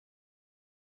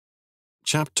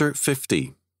Chapter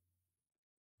 50.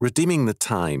 Redeeming the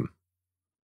Time.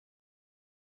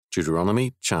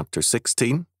 Deuteronomy chapter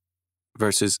 16,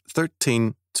 verses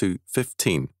 13 to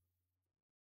 15.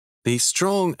 The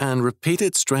strong and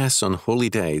repeated stress on holy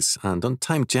days and on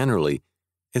time generally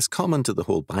is common to the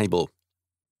whole Bible.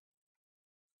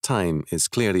 Time is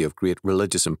clearly of great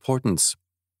religious importance.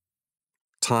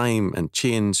 Time and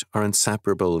change are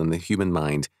inseparable in the human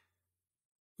mind.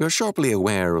 We are sharply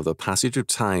aware of the passage of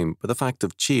time with the fact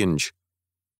of change.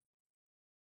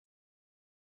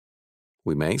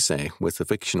 We may say, with the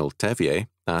fictional Tevier,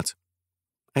 that,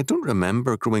 "I don't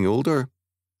remember growing older."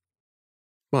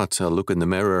 But a look in the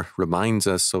mirror reminds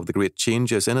us of the great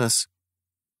changes in us.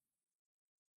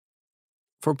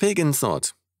 For pagan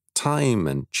thought, time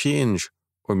and change,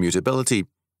 or mutability,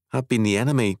 have been the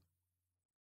enemy.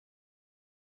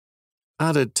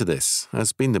 Added to this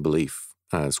has been the belief,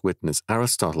 as witness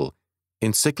Aristotle,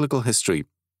 in cyclical history,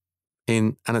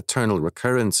 in an eternal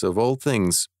recurrence of all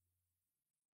things.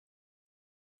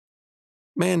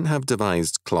 Men have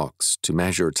devised clocks to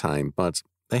measure time, but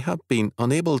they have been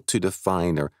unable to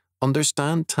define or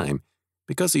understand time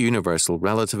because the universal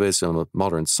relativism of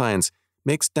modern science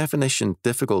makes definition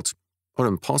difficult or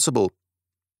impossible.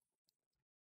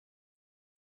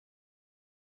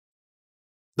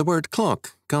 The word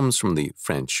clock comes from the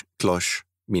French cloche,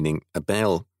 meaning a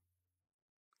bell.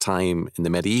 Time in the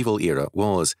medieval era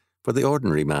was, for the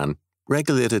ordinary man,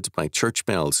 regulated by church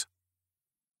bells.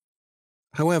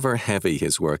 However heavy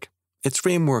his work, its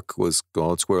framework was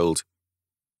God's world.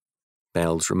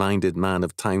 Bells reminded man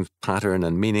of time's pattern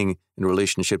and meaning in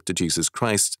relationship to Jesus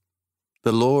Christ,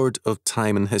 the Lord of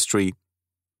time and history.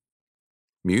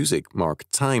 Music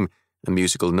marked time, and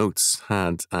musical notes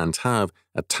had and have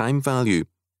a time value.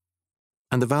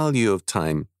 And the value of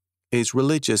time is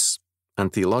religious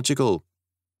and theological.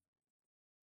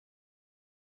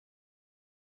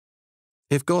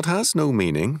 If God has no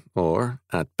meaning, or,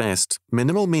 at best,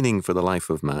 minimal meaning for the life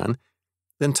of man,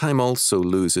 then time also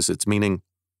loses its meaning.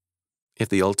 If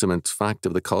the ultimate fact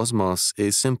of the cosmos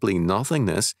is simply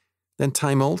nothingness, then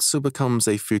time also becomes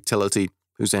a futility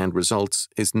whose end result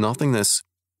is nothingness.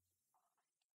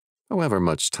 However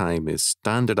much time is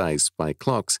standardized by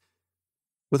clocks,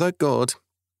 without God,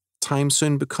 time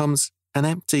soon becomes an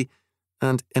empty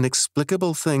and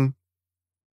inexplicable thing.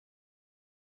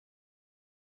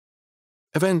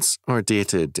 Events are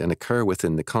dated and occur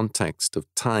within the context of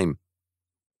time,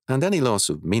 and any loss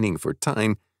of meaning for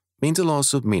time means a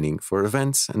loss of meaning for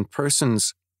events and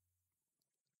persons.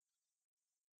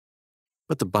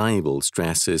 But the Bible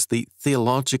stresses the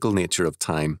theological nature of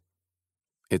time.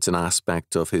 It's an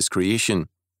aspect of His creation.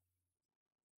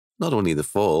 Not only the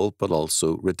fall, but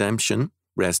also redemption,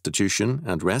 restitution,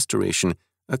 and restoration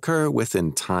occur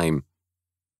within time.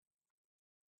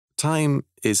 Time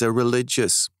is a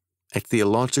religious, a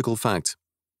theological fact.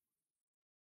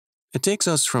 It takes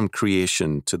us from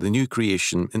creation to the new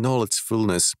creation in all its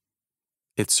fullness.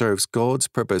 It serves God's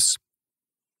purpose.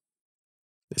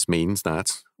 This means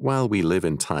that, while we live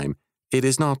in time, it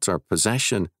is not our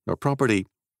possession nor property.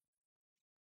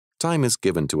 Time is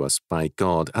given to us by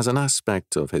God as an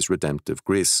aspect of His redemptive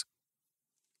grace.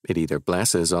 It either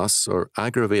blesses us or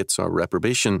aggravates our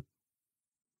reprobation.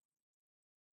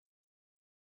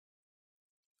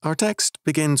 Our text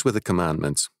begins with a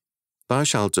commandment. "Thou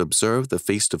shalt observe the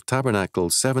Feast of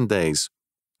Tabernacles 7 days,"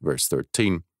 verse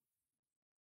 13.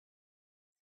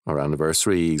 Our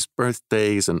anniversaries,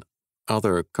 birthdays, and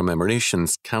other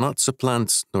commemorations cannot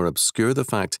supplant nor obscure the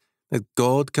fact that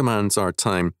God commands our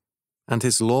time, and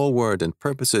His law, word, and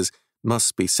purposes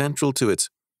must be central to it.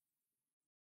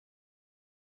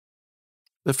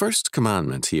 The first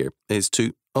commandment here is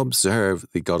to observe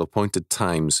the God-appointed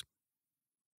times.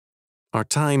 Our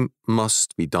time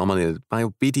must be dominated by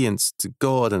obedience to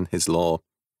God and His law.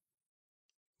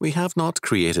 We have not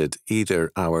created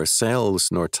either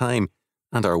ourselves nor time,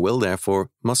 and our will,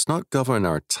 therefore, must not govern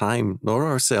our time nor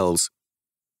ourselves.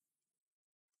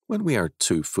 When we are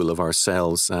too full of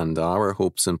ourselves and our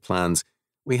hopes and plans,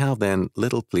 we have then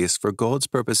little place for God's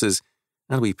purposes,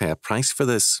 and we pay a price for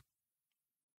this.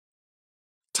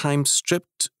 Time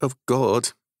stripped of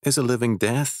God is a living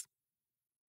death.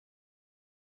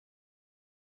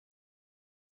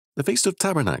 The Feast of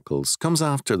Tabernacles comes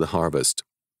after the harvest.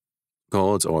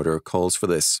 God's order calls for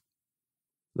this.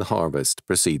 The harvest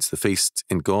precedes the feast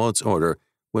in God's order.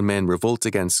 When men revolt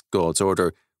against God's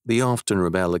order, they often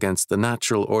rebel against the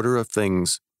natural order of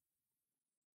things.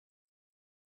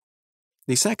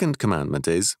 The second commandment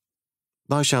is,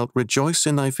 "Thou shalt rejoice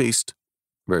in thy feast,"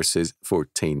 verses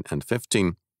 14 and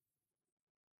 15.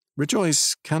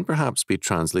 Rejoice can perhaps be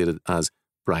translated as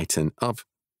brighten up.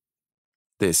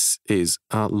 This is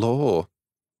a law.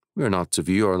 We are not to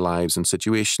view our lives and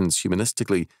situations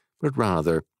humanistically, but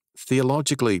rather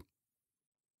theologically.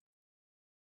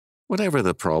 Whatever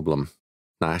the problem,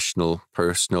 national,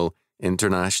 personal,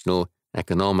 international,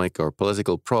 economic, or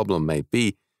political problem may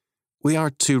be, we are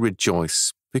to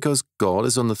rejoice because God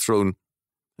is on the throne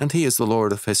and He is the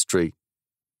Lord of history.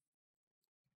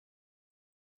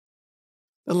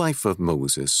 The life of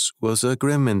Moses was a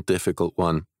grim and difficult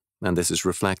one, and this is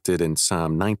reflected in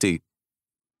Psalm 90.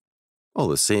 All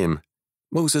the same,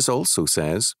 Moses also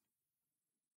says,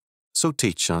 "So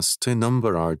teach us to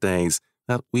number our days,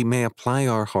 that we may apply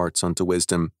our hearts unto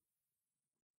wisdom.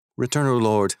 Return, O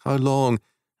Lord, how long,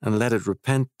 and let it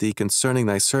repent thee concerning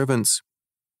thy servants.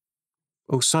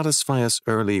 O satisfy us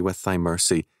early with thy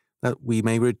mercy, that we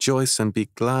may rejoice and be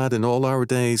glad in all our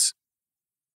days.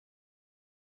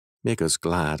 Make us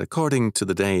glad according to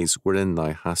the days wherein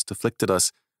thou hast afflicted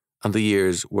us, and the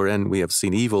years wherein we have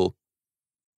seen evil.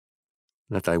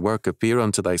 Let thy work appear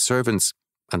unto thy servants,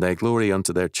 and thy glory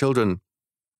unto their children.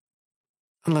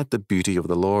 And let the beauty of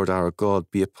the Lord our God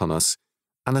be upon us,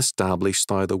 and establish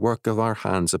thou the work of our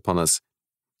hands upon us.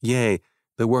 Yea,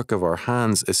 the work of our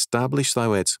hands establish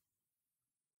thou it."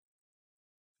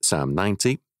 Psalm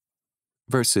 90,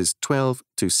 verses 12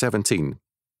 to 17.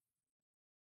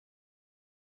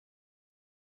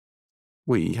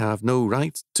 We have no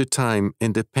right to time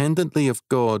independently of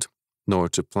God, nor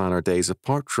to plan our days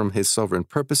apart from His sovereign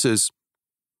purposes.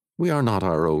 We are not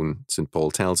our own, St.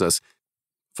 Paul tells us,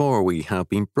 for we have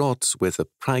been bought with a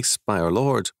price by our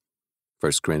Lord.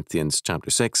 1 Corinthians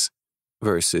chapter 6,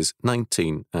 verses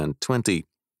 19 and 20.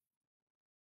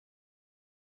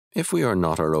 If we are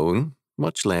not our own,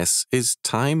 much less is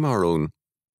time our own.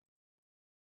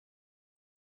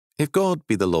 If God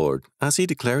be the Lord, as He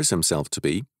declares Himself to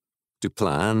be, to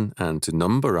plan and to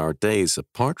number our days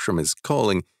apart from His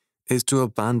calling is to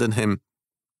abandon Him,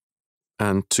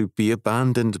 and to be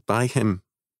abandoned by Him.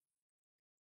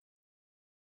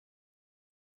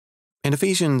 In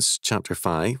Ephesians chapter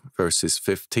 5, verses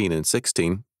 15 and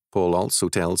 16, Paul also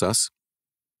tells us,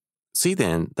 "See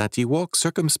then that ye walk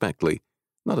circumspectly,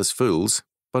 not as fools,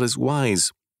 but as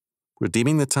wise,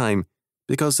 redeeming the time,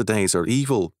 because the days are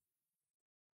evil."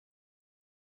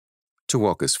 To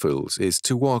walk as fools is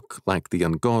to walk like the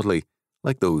ungodly,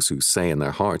 like those who say in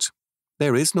their heart,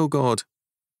 "There is no God."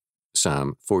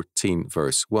 Psalm 14,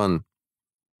 verse 1.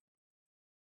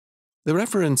 The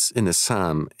reference in the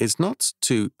psalm is not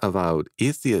to avowed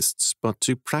atheists, but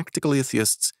to practical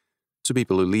atheists, to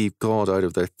people who leave God out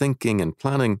of their thinking and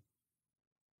planning.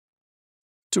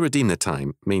 To redeem the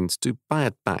time means to buy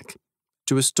it back,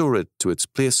 to restore it to its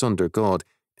place under God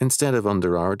instead of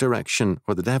under our direction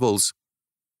or the devil's.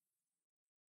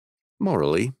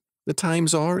 Morally, the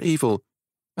times are evil,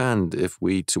 and if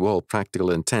we to all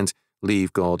practical intent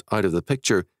leave God out of the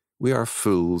picture, we are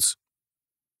fools.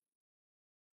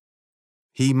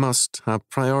 He must have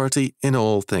priority in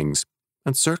all things,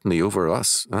 and certainly over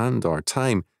us and our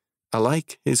time,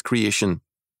 alike His creation.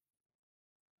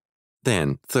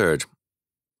 Then, third,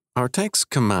 our text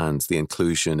commands the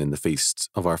inclusion in the feasts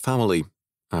of our family,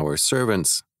 our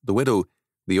servants, the widow,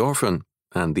 the orphan,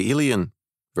 and the alien,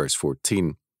 verse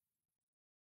 14.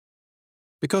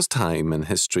 Because time and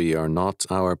history are not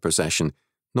our possession,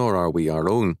 nor are we our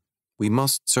own, we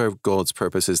must serve God's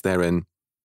purposes therein.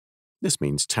 This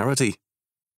means charity.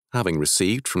 Having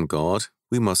received from God,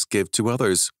 we must give to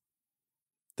others.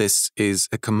 This is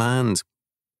a command.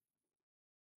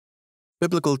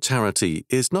 Biblical charity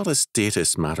is not a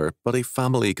status matter, but a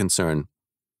family concern.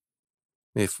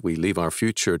 If we leave our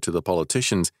future to the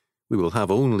politicians, we will have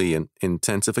only an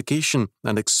intensification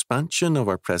and expansion of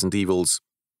our present evils.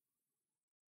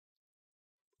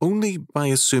 Only by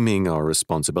assuming our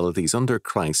responsibilities under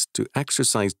Christ to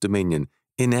exercise dominion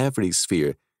in every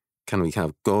sphere can we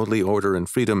have godly order and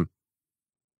freedom.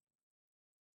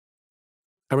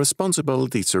 A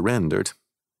responsibility surrendered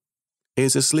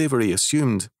is a slavery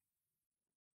assumed.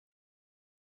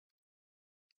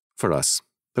 For us,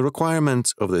 the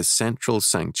requirement of the central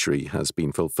sanctuary has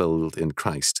been fulfilled in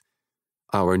Christ,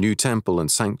 our new temple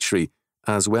and sanctuary,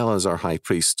 as well as our high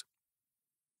priest.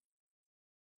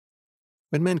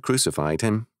 When men crucified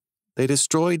Him, they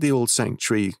destroyed the old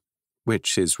sanctuary,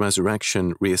 which His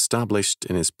resurrection re-established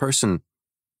in His person.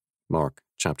 Mark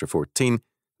chapter 14,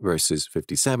 verses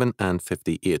 57 and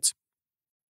 58.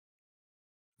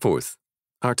 Fourth,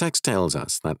 our text tells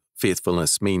us that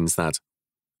faithfulness means that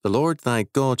the Lord thy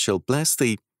God shall bless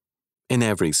thee in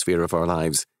every sphere of our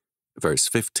lives. Verse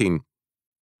 15.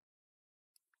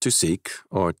 To seek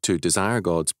or to desire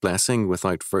God's blessing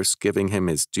without first giving Him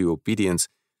His due obedience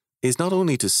is not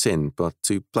only to sin, but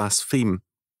to blaspheme.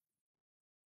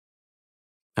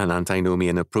 An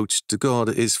antinomian approach to God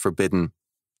is forbidden.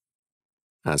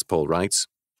 As Paul writes,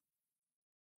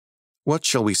 "What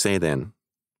shall we say then?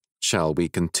 Shall we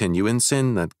continue in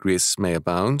sin that grace may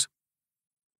abound?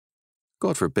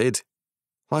 God forbid.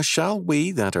 Why shall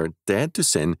we that are dead to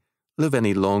sin live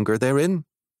any longer therein?"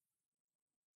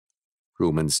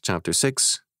 Romans chapter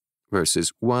 6,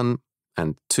 verses 1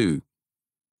 and 2.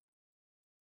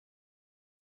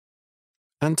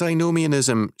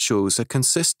 Antinomianism shows a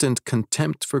consistent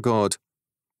contempt for God.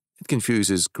 It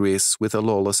confuses grace with a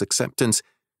lawless acceptance,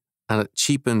 and it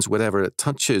cheapens whatever it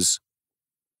touches.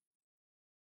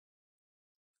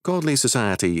 Godly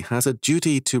society has a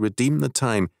duty to redeem the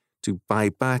time, to buy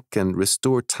back and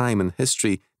restore time and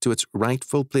history to its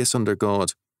rightful place under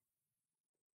God.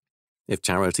 If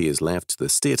charity is left to the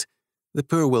state, the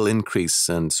poor will increase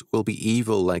and will be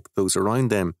evil like those around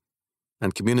them,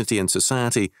 and community and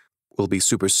society will be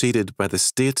superseded by the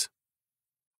state